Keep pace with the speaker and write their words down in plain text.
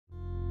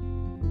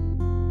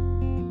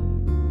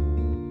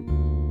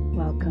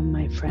Welcome,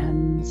 my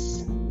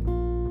friends.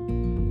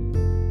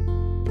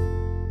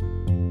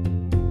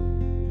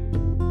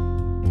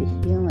 The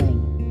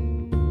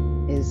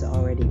healing is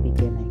already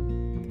beginning.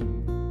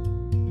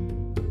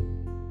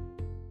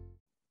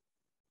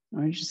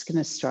 We're just going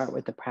to start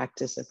with the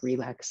practice of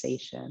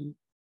relaxation.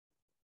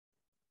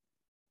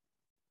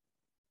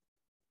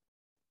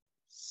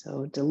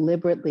 So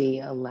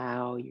deliberately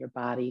allow your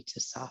body to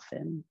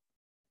soften.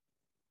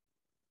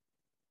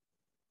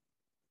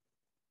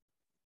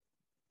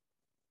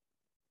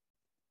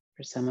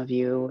 For some of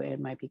you, it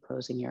might be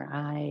closing your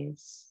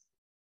eyes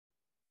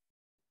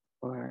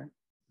or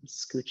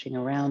scooching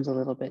around a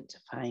little bit to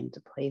find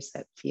a place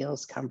that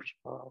feels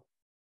comfortable.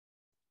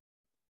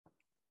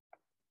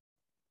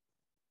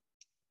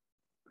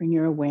 Bring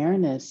your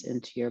awareness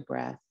into your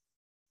breath.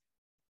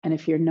 And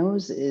if your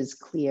nose is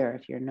clear,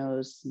 if your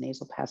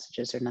nasal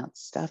passages are not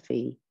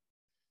stuffy,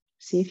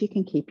 see if you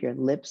can keep your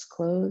lips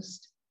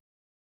closed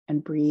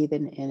and breathe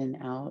in and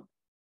out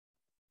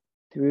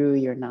through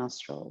your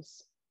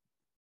nostrils.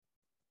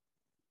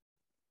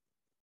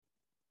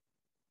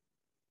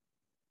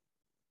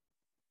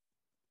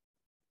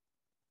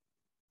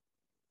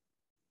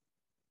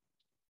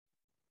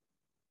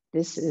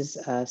 This is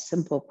a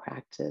simple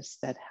practice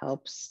that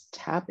helps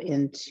tap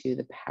into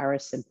the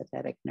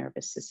parasympathetic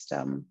nervous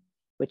system,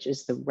 which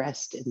is the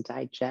rest and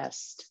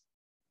digest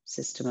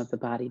system of the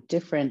body,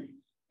 different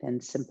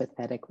than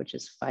sympathetic, which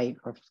is fight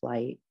or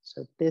flight.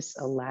 So this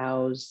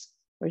allows,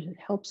 or it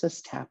helps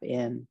us tap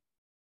in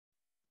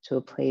to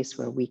a place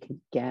where we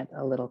can get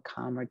a little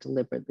calmer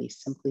deliberately,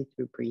 simply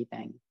through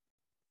breathing.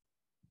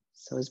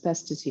 So as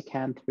best as you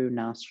can through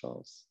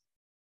nostrils.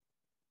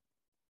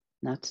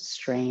 Not to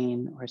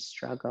strain or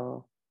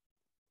struggle.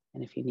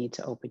 And if you need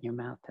to open your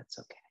mouth, that's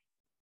okay.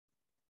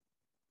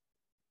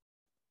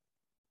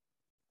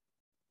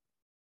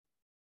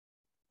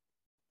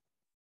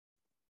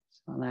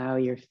 So allow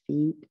your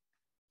feet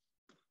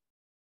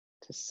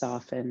to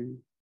soften.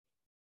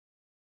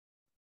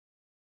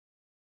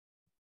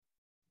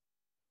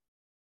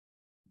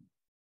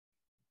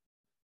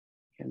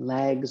 Your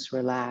legs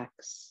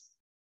relax.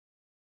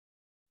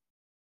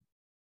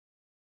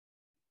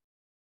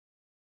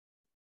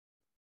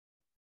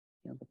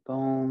 Feel the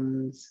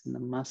bones and the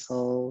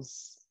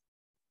muscles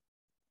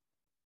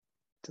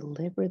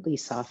deliberately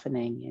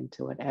softening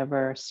into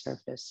whatever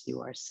surface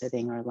you are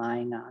sitting or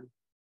lying on.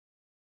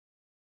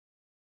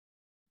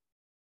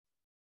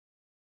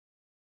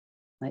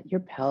 Let your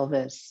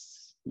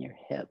pelvis and your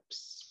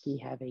hips be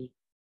heavy.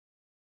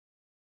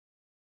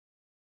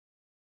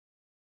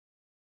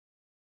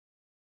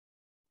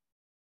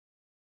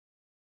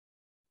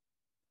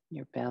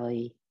 Your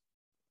belly,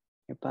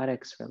 your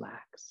buttocks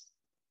relax.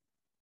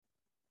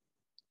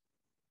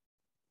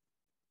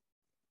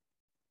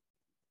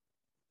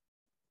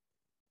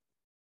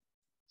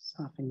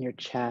 Soften your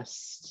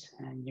chest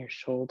and your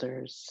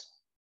shoulders.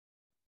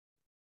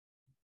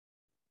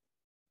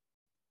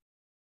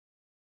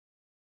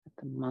 Let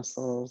the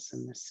muscles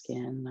and the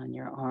skin on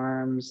your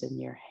arms and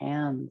your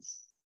hands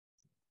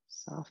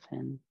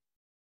soften.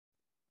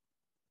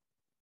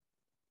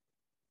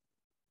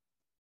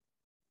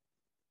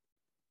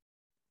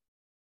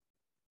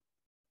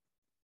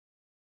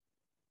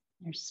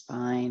 Your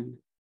spine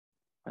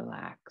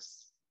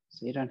relax.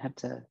 So you don't have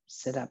to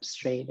sit up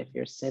straight. If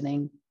you're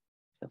sitting,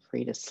 feel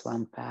free to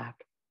slump back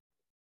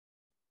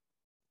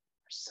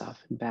or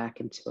soften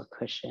back into a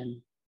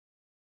cushion.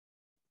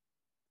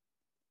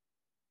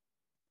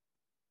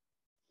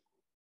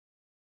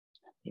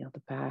 Feel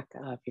the back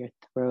of your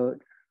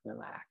throat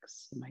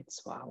relax. You might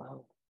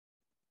swallow.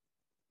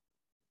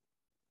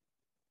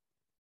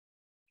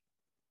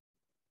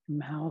 Your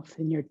mouth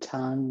and your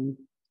tongue,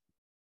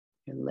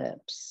 your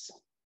lips.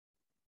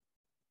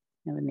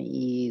 Having the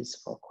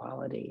easeful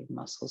quality,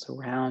 muscles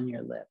around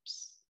your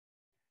lips.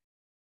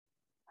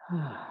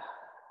 Your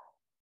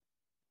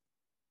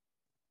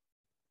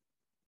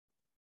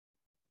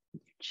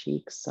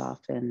cheeks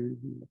soften,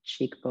 the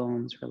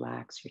cheekbones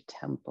relax, your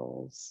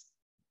temples,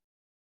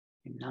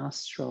 your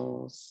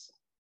nostrils.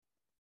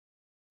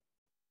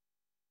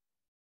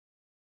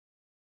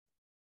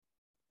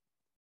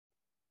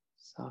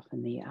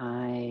 Soften the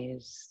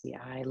eyes, the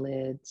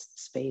eyelids,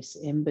 the space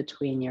in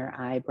between your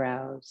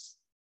eyebrows.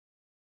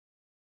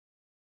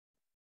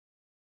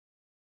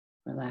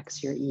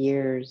 Relax your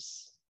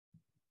ears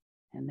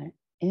and the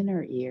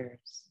inner ears.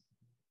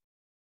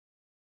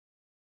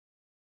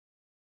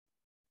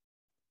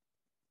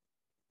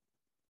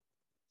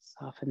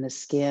 Soften the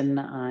skin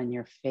on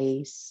your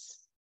face.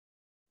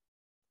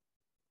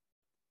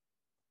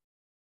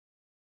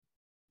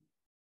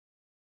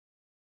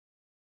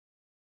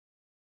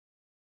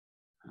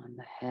 On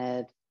the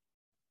head.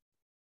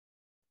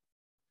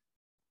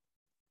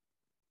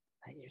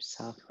 Let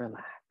yourself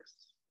relax.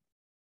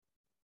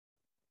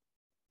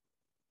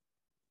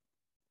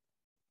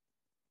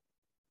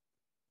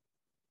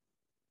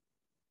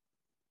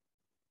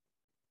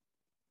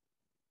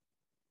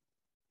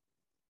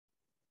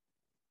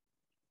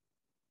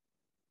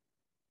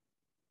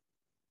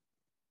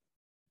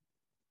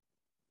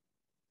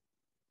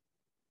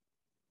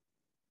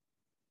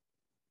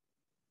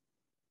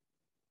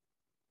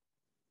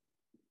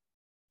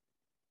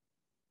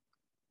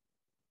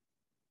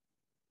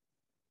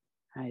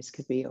 Eyes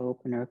could be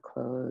open or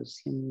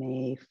closed. You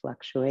may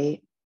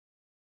fluctuate.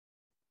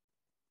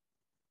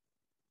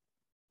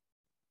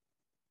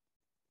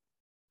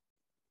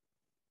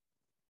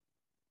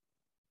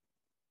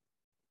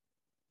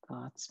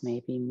 Thoughts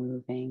may be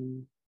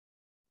moving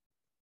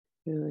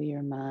through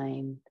your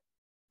mind,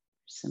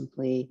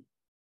 simply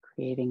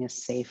creating a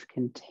safe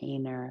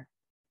container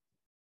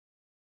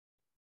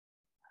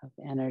of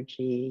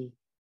energy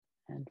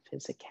and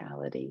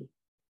physicality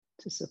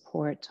to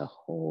support, to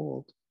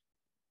hold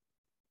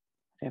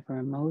whatever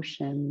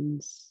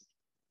emotions,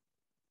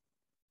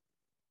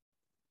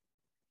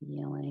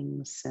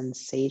 feelings,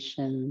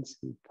 sensations,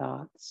 and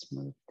thoughts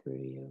move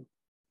through you.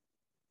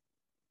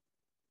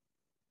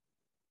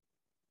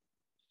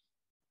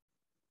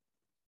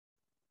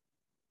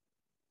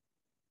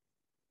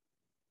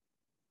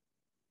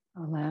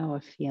 Allow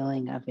a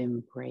feeling of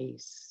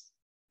embrace,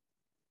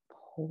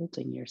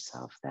 holding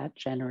yourself that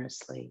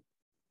generously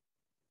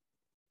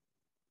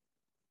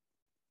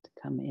to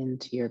come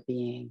into your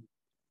being,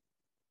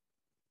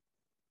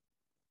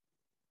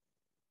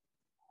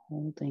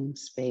 holding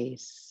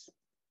space,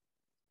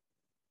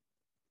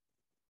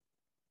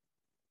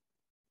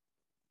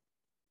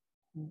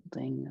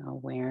 holding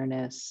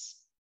awareness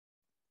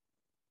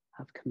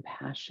of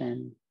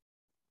compassion,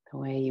 the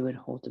way you would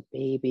hold a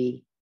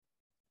baby,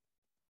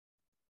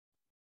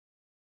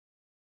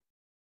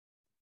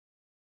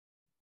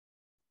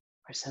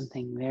 or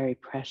something very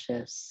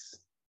precious,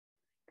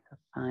 a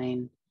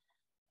fine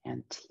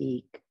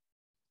antique,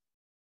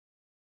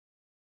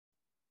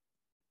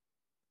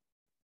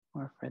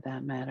 or for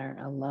that matter,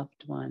 a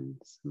loved one,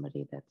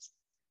 somebody that's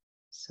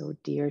so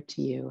dear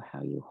to you,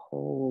 how you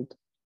hold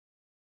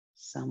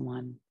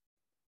someone.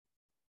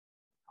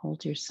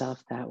 Hold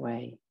yourself that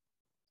way.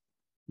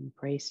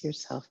 Embrace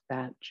yourself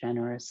that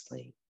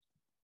generously.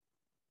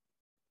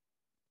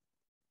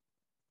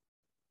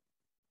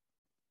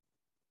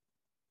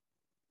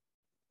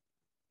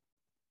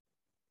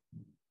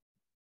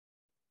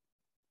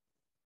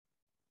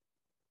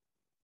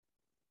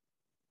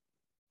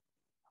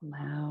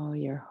 Allow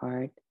your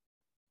heart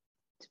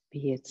to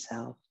be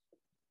itself.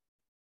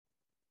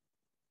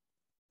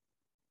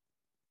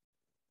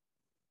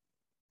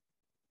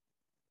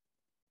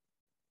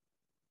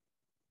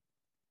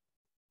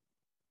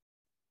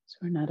 So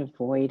we're not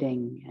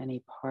avoiding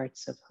any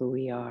parts of who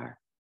we are.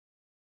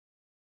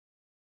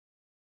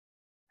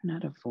 We're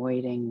not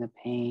avoiding the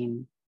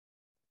pain.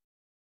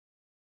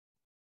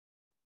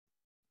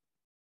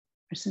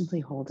 We're simply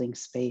holding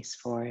space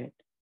for it.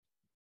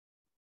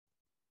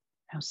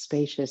 How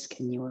spacious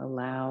can you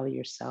allow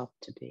yourself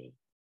to be?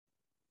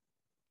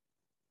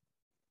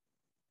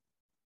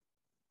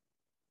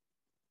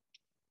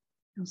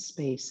 No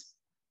space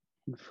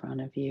in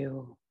front of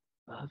you,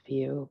 above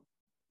you.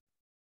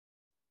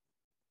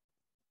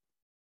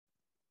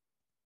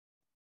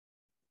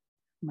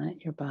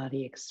 Let your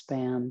body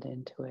expand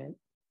into it.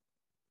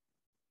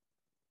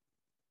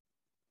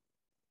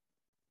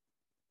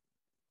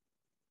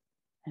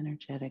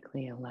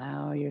 Energetically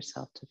allow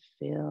yourself to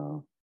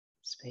fill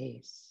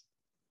space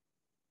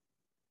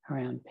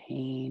around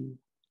pain,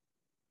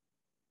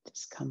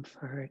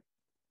 discomfort.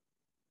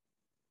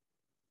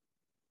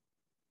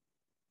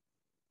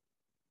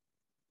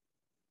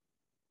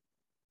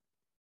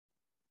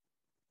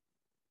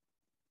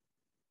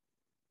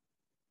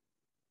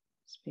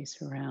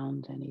 Space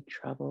around any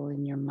trouble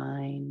in your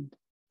mind.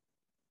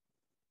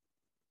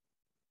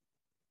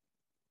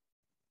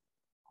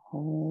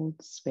 Hold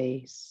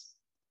space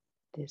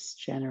this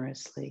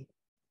generously.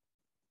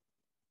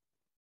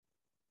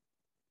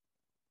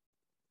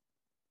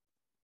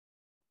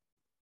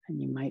 And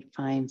you might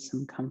find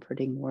some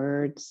comforting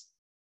words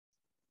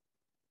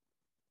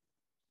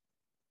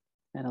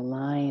that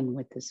align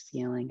with this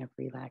feeling of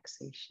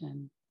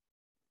relaxation.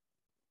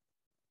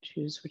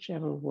 Choose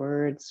whichever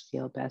words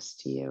feel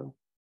best to you.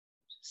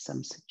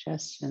 Some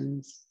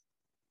suggestions.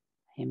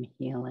 I am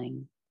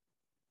healing.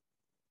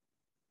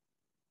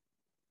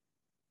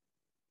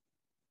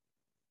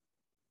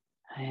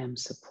 I am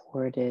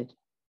supported.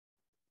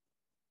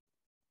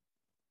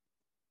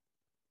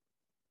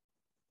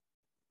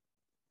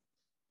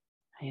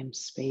 I am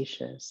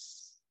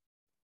spacious,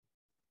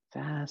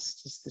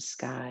 vast as the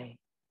sky.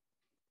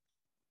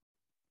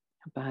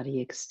 A body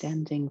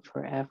extending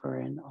forever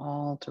in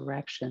all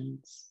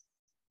directions,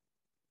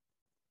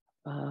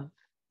 above,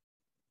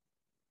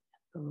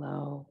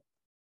 below,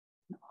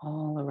 and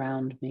all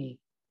around me.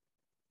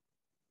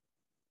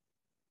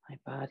 My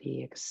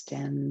body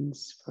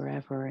extends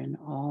forever in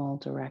all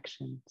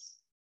directions.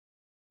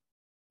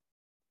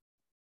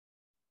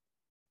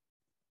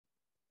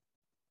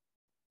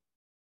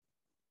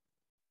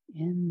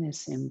 In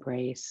this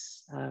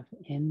embrace of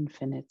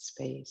infinite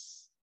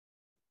space,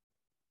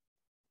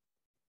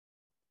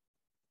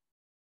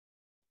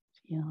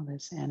 feel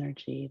this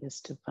energy,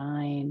 this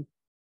divine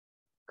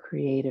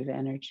creative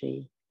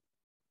energy,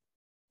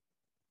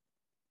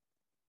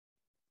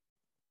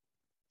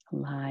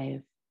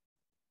 alive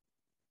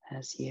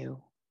as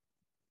you,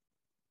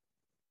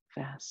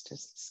 vast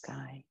as the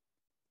sky,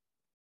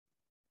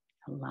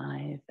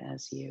 alive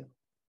as you.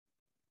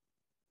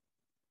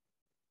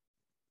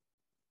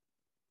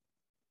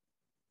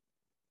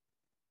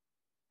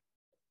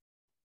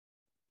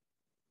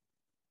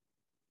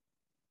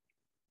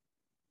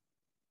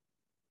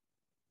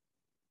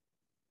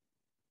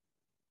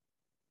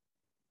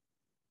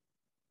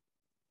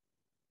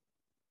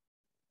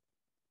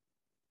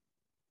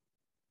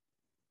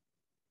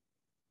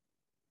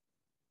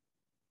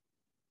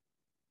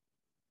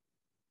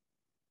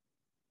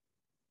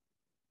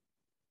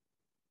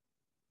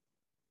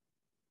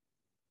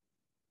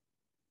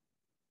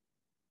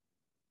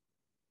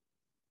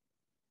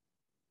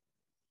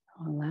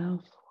 Allow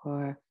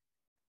for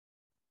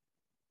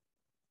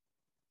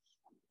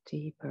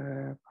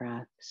deeper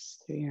breaths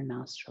through your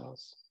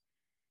nostrils.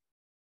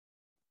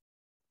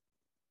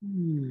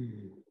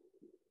 You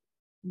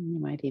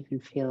might even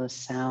feel a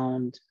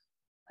sound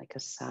like a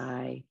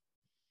sigh.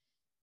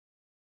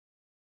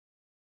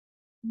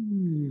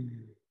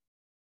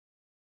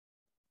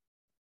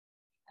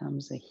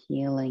 Comes a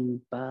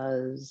healing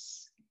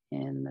buzz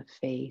in the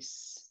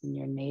face, in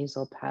your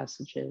nasal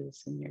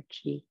passages, in your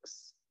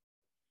cheeks.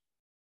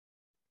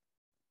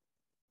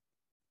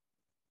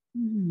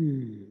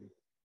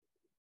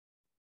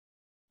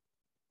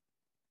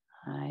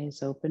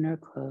 Eyes open or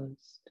closed.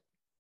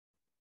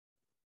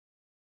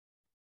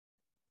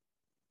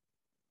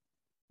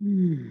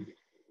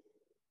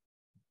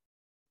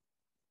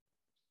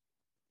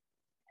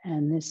 And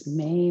this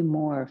may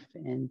morph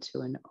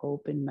into an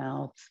open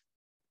mouth,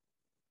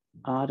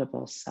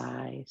 audible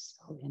sigh.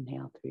 So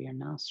inhale through your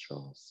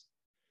nostrils.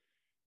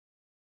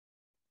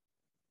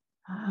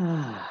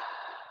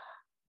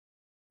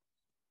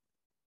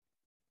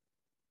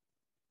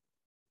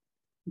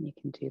 You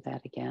can do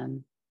that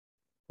again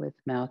with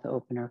mouth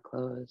open or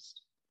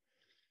closed.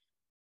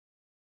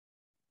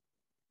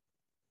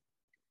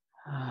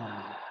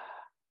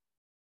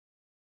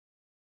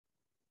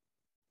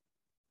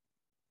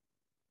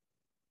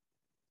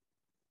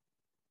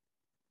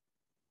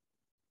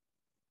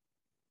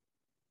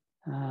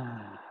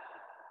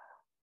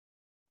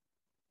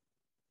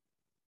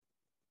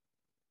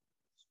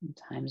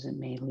 Sometimes it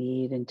may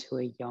lead into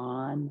a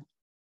yawn.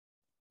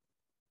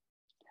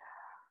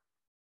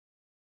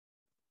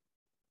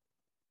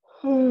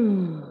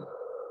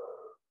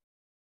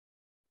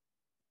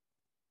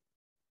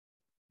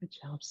 Which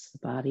helps the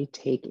body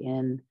take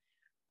in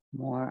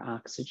more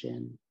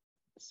oxygen.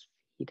 It's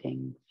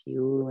feeding,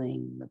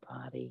 fueling the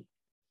body.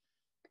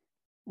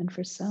 And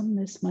for some,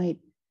 this might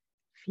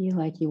feel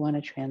like you want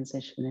to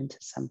transition into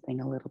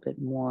something a little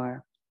bit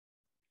more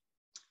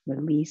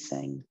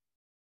releasing.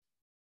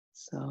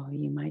 So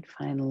you might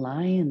find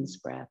lion's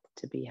breath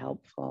to be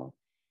helpful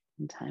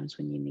in times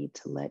when you need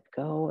to let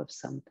go of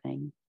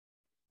something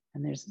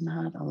and there's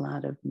not a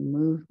lot of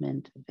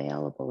movement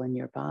available in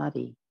your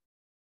body.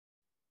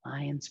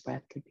 Lion's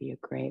breath could be a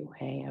great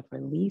way of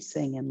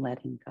releasing and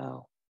letting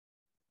go.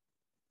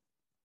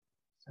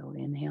 So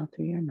inhale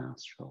through your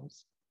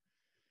nostrils.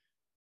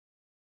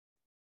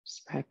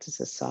 Just practice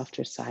the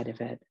softer side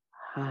of it.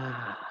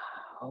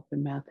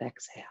 Open mouth,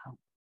 exhale.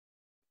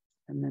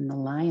 And then the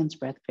lion's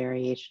breath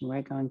variation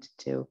we're going to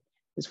do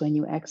is when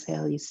you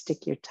exhale, you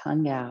stick your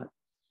tongue out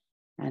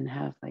and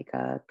have like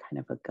a kind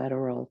of a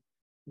guttural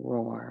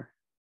roar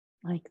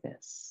like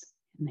this.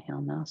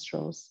 Inhale,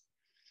 nostrils.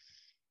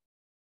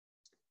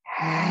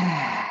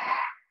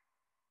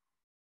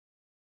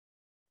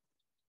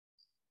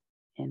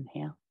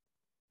 Inhale.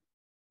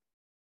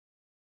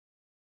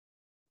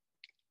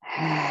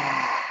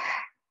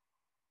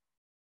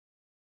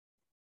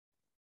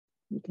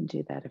 You can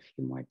do that a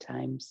few more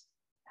times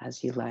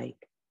as you like.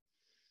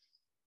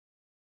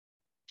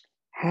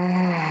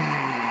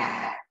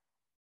 I'll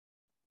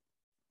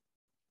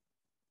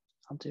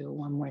do it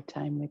one more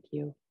time with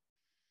you.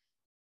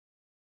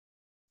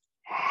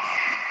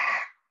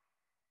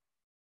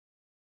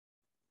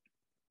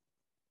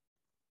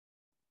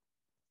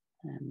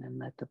 And then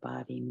let the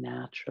body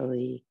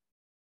naturally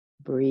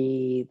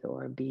breathe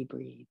or be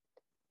breathed.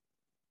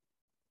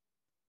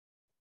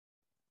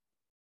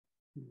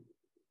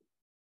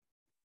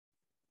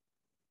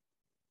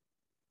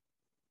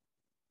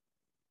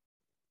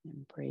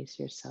 Embrace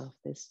yourself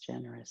this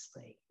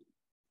generously.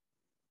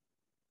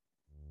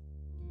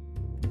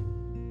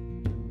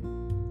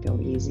 Go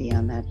easy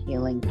on that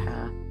healing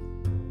path.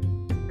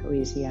 Go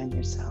easy on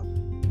yourself.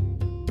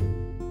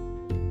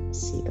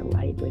 See the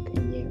light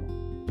within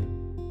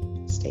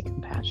you. Stay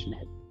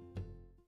compassionate.